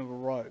picks in a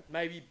row.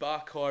 Maybe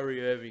bar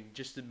Kyrie Irving.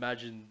 Just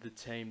imagine the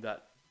team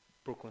that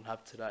Brooklyn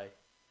have today.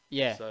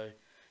 Yeah, So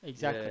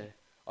exactly. yeah,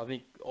 I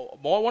think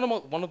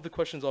one of the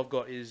questions I've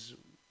got is,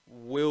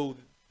 will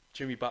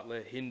Jimmy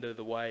Butler hinder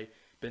the way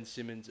Ben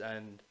Simmons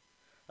and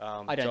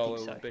I don't Joel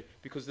think so. Embiid?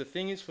 Because the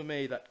thing is for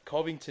me that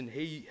Covington,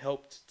 he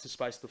helped to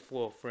space the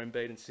floor for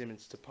Embiid and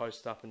Simmons to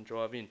post up and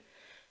drive in.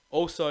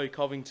 Also,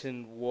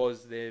 Covington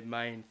was their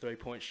main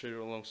three-point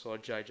shooter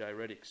alongside JJ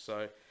Redick.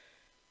 So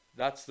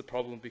that's the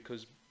problem,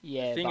 because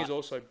Yeah, the thing but is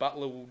also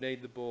Butler will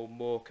need the ball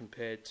more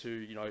compared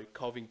to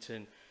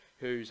Covington,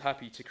 who's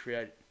happy to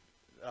create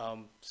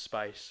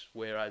space,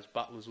 whereas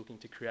Butler's looking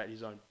to create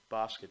his own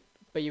basket.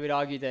 But you would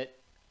argue that,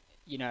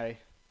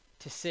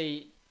 to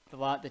see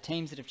the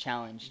teams that have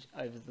challenged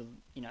over the,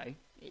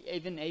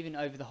 even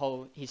over the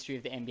whole history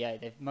of the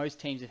NBA, most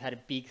teams have had a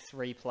big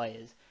three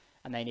players,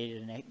 and they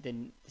needed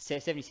then the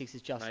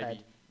 76ers just Maybe,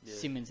 had yeah.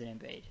 Simmons and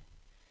Embiid.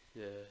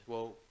 Yeah,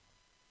 well,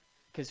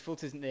 Because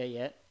Fultz isn't there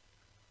yet.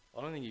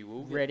 I don't think he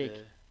will get Reddick,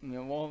 there.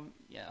 you're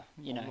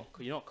You're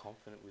not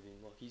confident with him.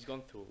 Like, he's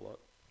gone through a lot.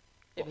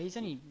 Yeah, but he's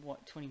only,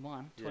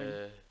 21? 20.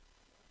 Yeah.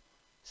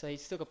 So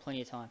he's still got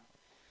plenty of time.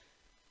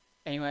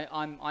 Anyway,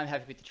 I'm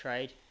happy with the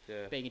trade.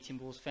 Yeah. Being a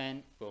Timberwolves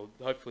fan, Well,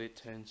 hopefully it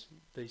turns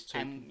these two.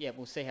 and yeah,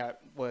 we'll see how it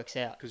works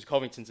out. Because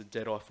Covington's a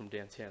dead eye from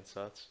downtown,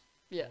 so it's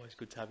Yeah, always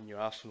good to have in your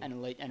arsenal. an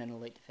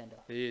elite defender.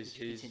 He is. which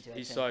fits into our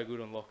He's team. so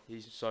good on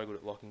He's so good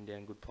at locking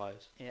down good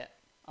players. Yeah.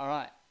 All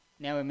right.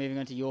 Now we're moving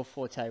on to your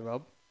forte,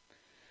 Rob.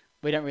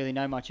 We don't really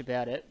know much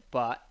about it,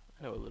 but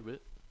I know a little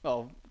bit.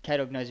 well,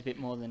 K-Dog knows a bit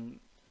more than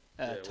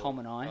Yeah, Tom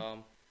and I.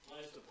 I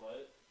used to play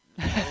it.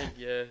 I think,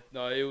 yeah.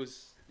 No, it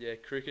was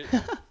cricket.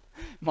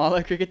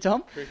 Milo cricket,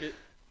 Tom. Cricket.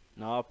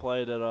 No, I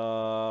played at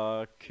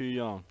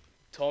Kooyong.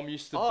 Tom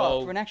used to Oh,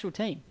 bowl. for an actual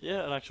team.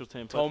 Yeah, an actual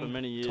team. Played for Tom-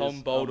 many years.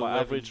 Tom bowled my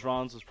 11. average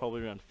runs was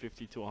probably around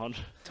 50 to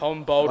 100.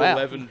 Tom bowled Wow.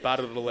 11,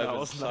 batted 11,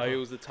 was so not- he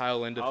was the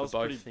tail ender I for was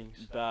both pretty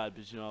things. bad,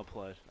 but you know I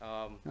played.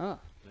 Oh. Yeah.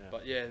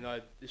 But yeah,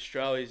 no,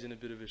 Australia's in a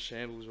bit of a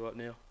shambles right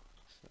now.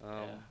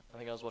 Yeah. I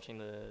think I was watching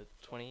the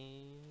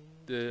 20.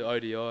 The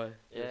ODI.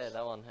 Yeah,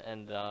 that one,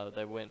 and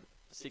they went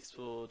 6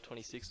 for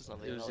 26 or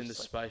something. It and I was in the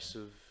just space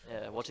of.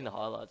 yeah, watching the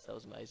highlights, that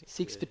was amazing.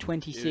 6 Yeah. for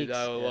 26. They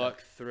were Yeah.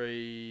 like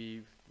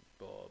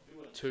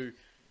 2.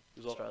 It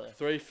was like Australia.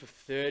 3 for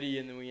 30,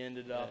 and then we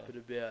ended up Yeah. at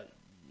about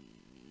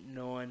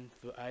 9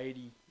 for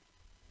 80.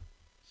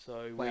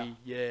 So Wow.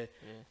 Yeah.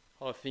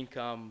 I think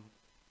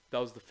that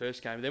was the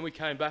first game. Then we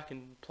came back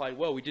and played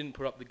well. We didn't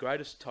put up the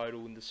greatest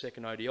total in the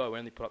second ODI. We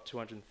only put up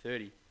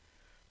 230.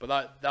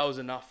 But that was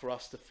enough for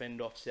us to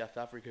fend off South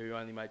Africa, who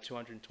only made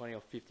 220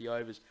 off 50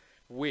 overs,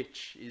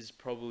 which is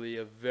probably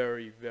a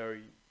very,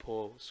 very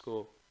poor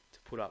score to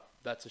put up.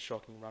 That's a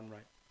shocking run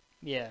rate.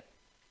 Yeah.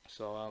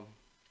 So,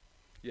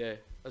 yeah,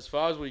 as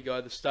far as we go,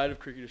 the state of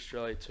Cricket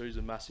Australia too is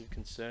a massive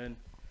concern.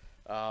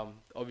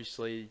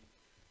 Obviously,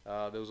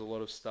 there was a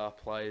lot of star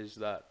players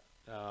that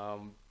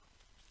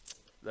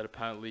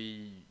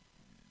apparently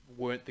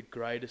weren't the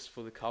greatest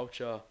for the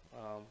culture.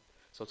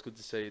 So it's good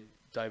to see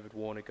David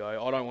Warner go.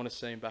 I don't want to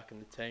see him back in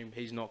the team.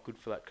 He's not good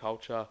for that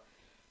culture.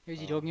 Who's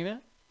he talking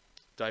about?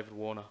 David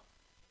Warner.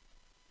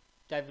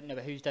 No,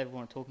 but who's David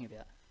Warner talking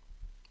about?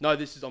 No, I'm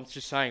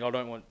just saying I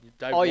don't want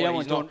David Oh, you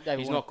Warner. don't want David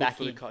He's Warner not good back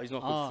for the in. he's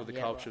not Oh, good for the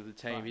yeah, culture right, of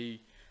the team.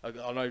 right.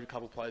 I know a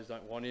couple of players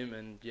don't want him,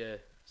 and yeah,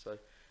 so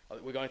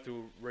we're going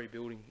through a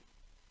rebuilding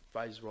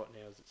phase right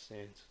now as it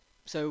stands.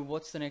 So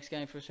what's the next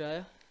game for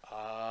Australia?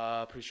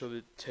 Pretty sure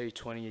the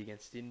T20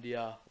 against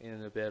India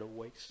in about a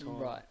week's time.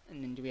 Right.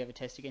 And then do we have a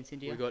test against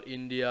India? We got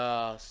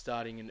India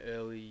starting in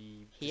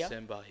early Here?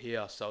 December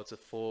here, so it's a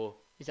four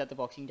Is that the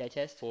Boxing Day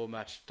test?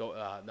 match.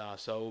 No,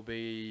 so it'll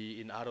be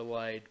in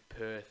Adelaide,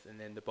 Perth, and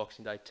then the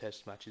Boxing Day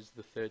test match is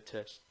the third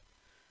test.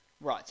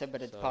 Right,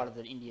 but it's So- part of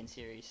the Indian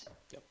series.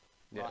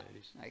 Yeah, Right. it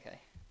is. Okay.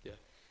 Yeah.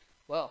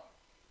 Well,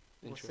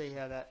 we'll see Interesting.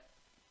 how that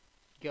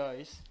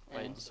goes.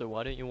 Wait, And so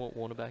why don't you want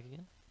Warner back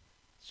again?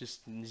 It's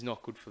just he's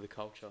not good for the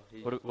culture.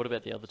 What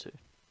about the other two?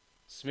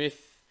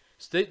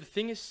 The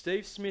thing is,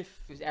 Steve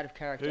Smith, it was out of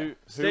character. Who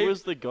Steve-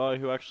 was the guy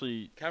who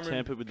actually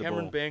tampered with the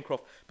Cameron ball?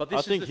 Bancroft. But I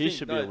this think is the he thing.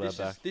 should be No, allowed this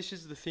back. This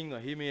is the thing, though.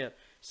 Hear me out.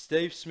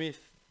 Steve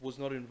Smith was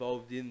not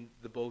involved in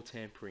the ball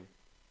tampering.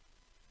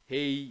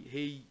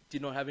 He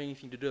did not have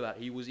anything to do with that.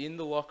 He was in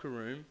the locker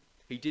room.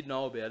 He did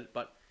know about it,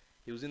 but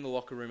he was in the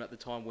locker room at the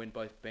time when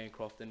both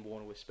Bancroft and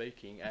Warner were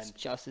speaking. It's And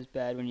just as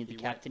bad when you're the he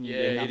captain. Went, you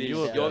do yeah, it nothing is.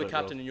 You about You're it. the it,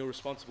 captain and you're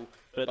responsible.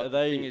 But But are the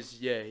they thing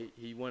is, yeah,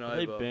 he went are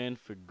they over. banned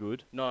for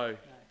good? No,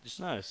 just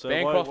No. So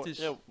Bancroft why, is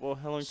yeah. Well,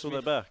 how long till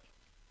Smith. they're back?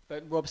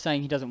 But Rob's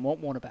saying he doesn't want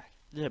Warner back.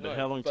 Yeah, but No,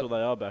 how long but- till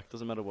they are back?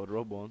 Doesn't matter what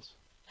Rob wants.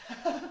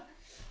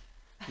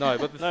 no.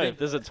 But the No, thing, if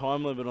there's a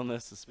time limit on their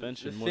the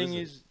suspension. what thing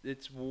is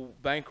is,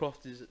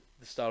 Bancroft is at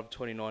the start of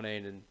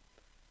 2019, and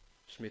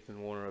Smith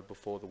and Warner are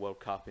before the World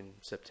Cup in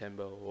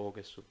September or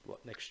August of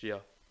next year.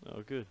 it?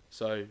 Oh, good.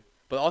 So,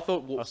 but I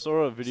thought I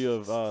saw a video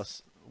of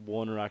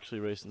Warner actually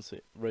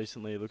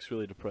recently. He looks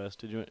really depressed.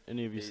 Did you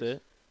any of you see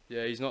it?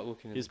 yeah, he's not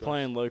looking. He's his best.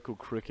 playing local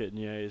cricket, and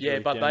he's Yeah,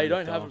 really but down they in the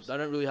don't dumps.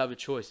 really have a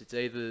choice. It's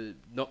either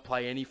not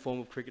play any form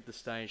of cricket to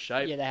stay in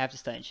shape. Yeah, they have to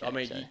stay in shape. I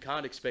mean, so. you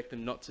can't expect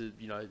them not to,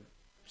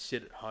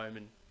 sit at home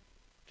and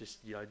just,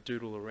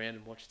 doodle around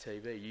and watch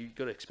TV. You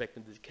got to expect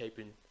them to keep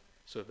in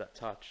sort of that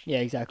touch. Yeah,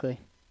 exactly.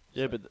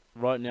 Yeah, but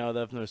right now they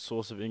have no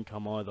source of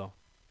income either.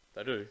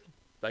 They do.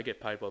 They get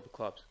paid by the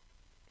clubs.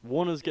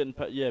 Warner's getting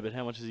paid. Yeah, but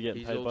how much is he getting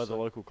He's paid by the also-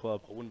 local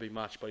club? It wouldn't be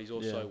much, but he's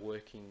also Yeah.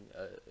 working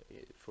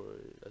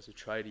as a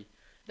tradie.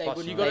 They Plus,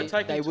 wouldn't. you gotta They,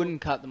 take they into-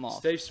 wouldn't cut them off.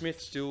 Steve Smith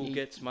still He-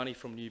 gets money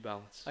from New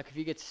Balance. Like if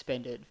you get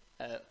suspended,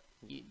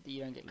 you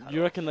don't get cut You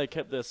off. reckon they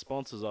kept their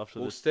sponsors after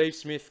Well, this? Steve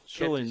Smith.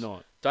 Surely kept his-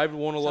 not. David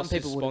Warner Some lost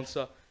his people would've.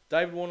 sponsor.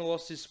 David Warner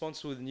lost his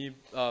sponsor with New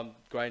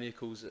Grey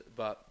Nichols,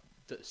 but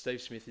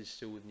Steve Smith is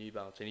still with New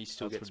Balance, and he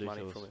still That's gets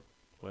money ridiculous.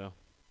 from it. Wow.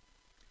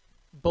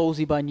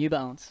 Ballsy by New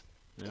Balance.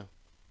 Yeah.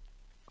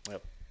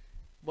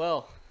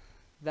 Well,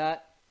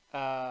 that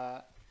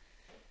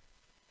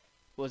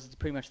was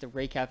pretty much the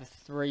recap of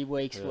 3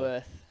 weeks Yeah.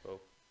 worth.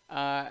 Cool.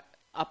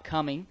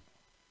 Upcoming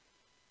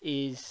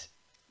is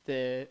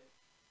the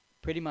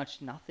pretty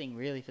much nothing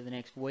really for the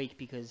next week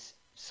because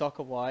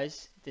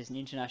soccer-wise, there's an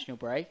international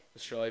break.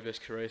 Australia versus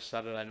Korea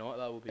Saturday night.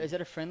 That will be. Is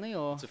that a friendly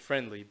or? It's a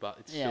friendly, but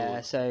it's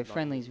Yeah, still. so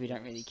friendlies we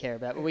don't really care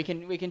about, but we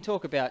can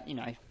talk about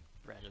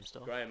Random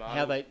stuff. Graham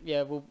how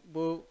Arnold.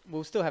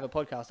 we'll still have a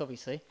podcast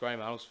obviously.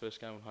 Graham Arnold's first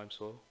game on home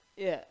soil.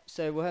 Yeah,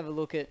 so we'll have a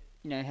look at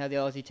how the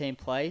Aussie team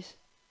plays.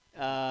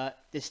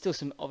 There's still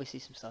some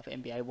stuff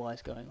NBA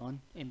wise going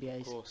on.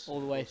 NBA's course, all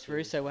the of way course through, there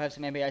is. so we'll have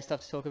some NBA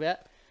stuff to talk about.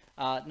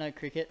 No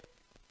cricket.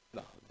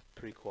 No,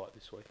 pretty quiet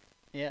this week.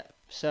 Yeah,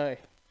 so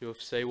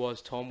UFC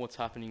wise, Tom, what's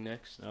happening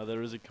next? Now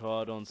there is a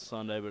card on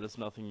Sunday, but it's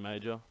nothing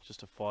major,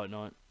 just a fight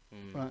night.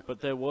 Right.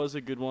 But there was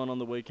a good one on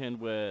the weekend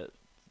where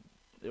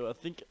I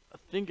think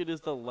it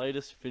is the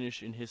latest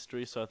finish in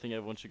history, so I think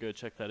everyone should go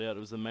check that out. It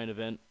was the main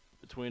event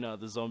between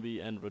the Zombie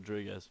and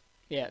Rodriguez.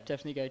 yeah,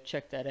 definitely go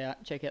check that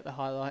out. Check out the It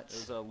highlights.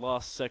 was a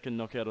last second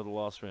knockout of the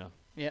last round.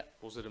 Yeah,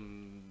 Was it a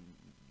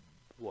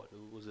what?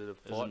 Was it a was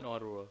fight an-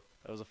 night or a?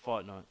 It was a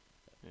fight night,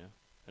 yeah.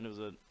 And it was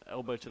an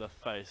elbow to the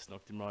face,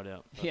 knocked him right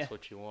out. That's Yeah.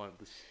 what you want.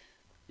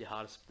 The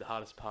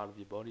hardest part of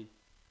your body,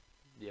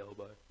 the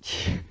elbow.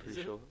 Is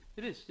Pretty it? sure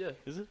it is. Yeah,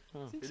 Is it?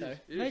 Oh. I think It so. is,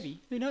 it is.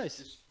 Maybe. Who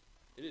knows?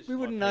 it is. We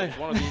wouldn't Like,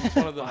 know. It's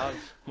one of the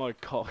hardest. My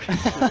cock.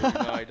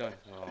 No, you don't.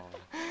 Oh.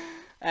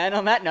 And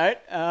on that note,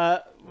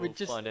 we We'll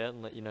just find out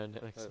and let you know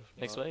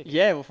next week.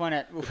 yeah, we'll find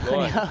out. We'll find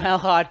Goodbye. out how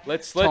hard.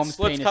 Let's Tom's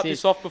cut penis this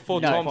is. off before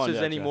No. Tom Find says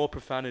out, any Jack. more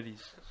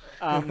profanities.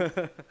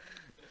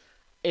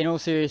 In all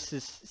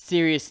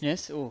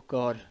seriousness, oh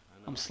god,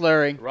 I'm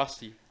slurring.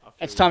 Rusty,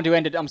 It's time to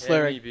end it. I'm how many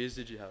slurring. beers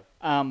did you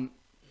have?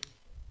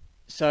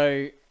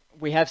 So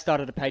we have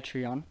started a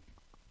Patreon,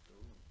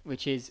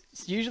 which is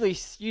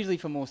usually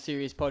for more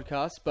serious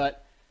podcasts,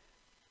 but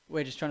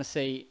we're just trying to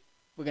see.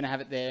 We're gonna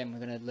have it there, and we're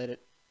gonna let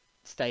it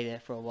stay there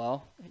for a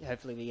while.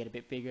 Hopefully, we get a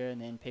bit bigger,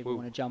 and then people Woo.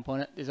 want to jump on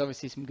it. There's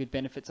obviously some good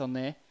benefits on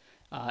there,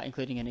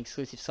 including an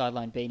exclusive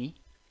Sidelined beanie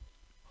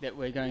that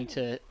we're going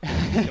to.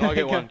 Can I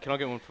get one? Can I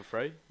get one for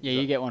free? Yeah, Is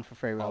you that- get one for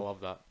free, I Rob. love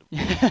that.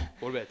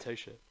 What about a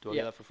t-shirt? Do I Yeah.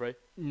 get that for free?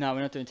 No,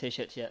 we're not doing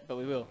t-shirts yet, but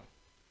we will.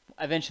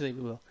 Eventually,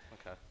 we will.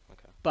 Okay.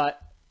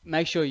 But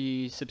make sure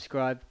you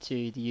subscribe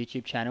to the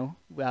YouTube channel.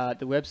 The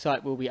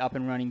website will be up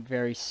and running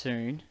very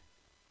soon.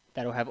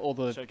 That'll have all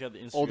the Check out the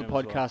Instagram all the as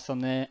well. podcasts on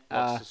there.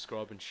 Like,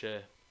 subscribe and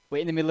share. We're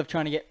in the middle of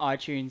trying to get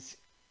iTunes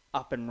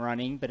up and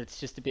running, but it's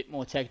just a bit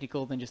more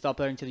technical than just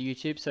uploading to the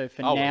YouTube. So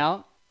for Oh,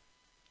 well.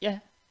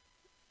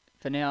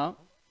 now,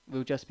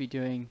 we'll just be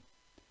doing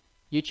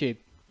YouTube.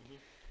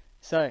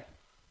 So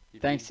You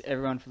thanks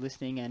everyone for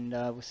listening, and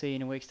we'll see you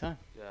in a week's time.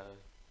 Yeah.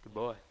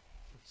 Goodbye.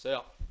 See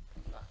ya.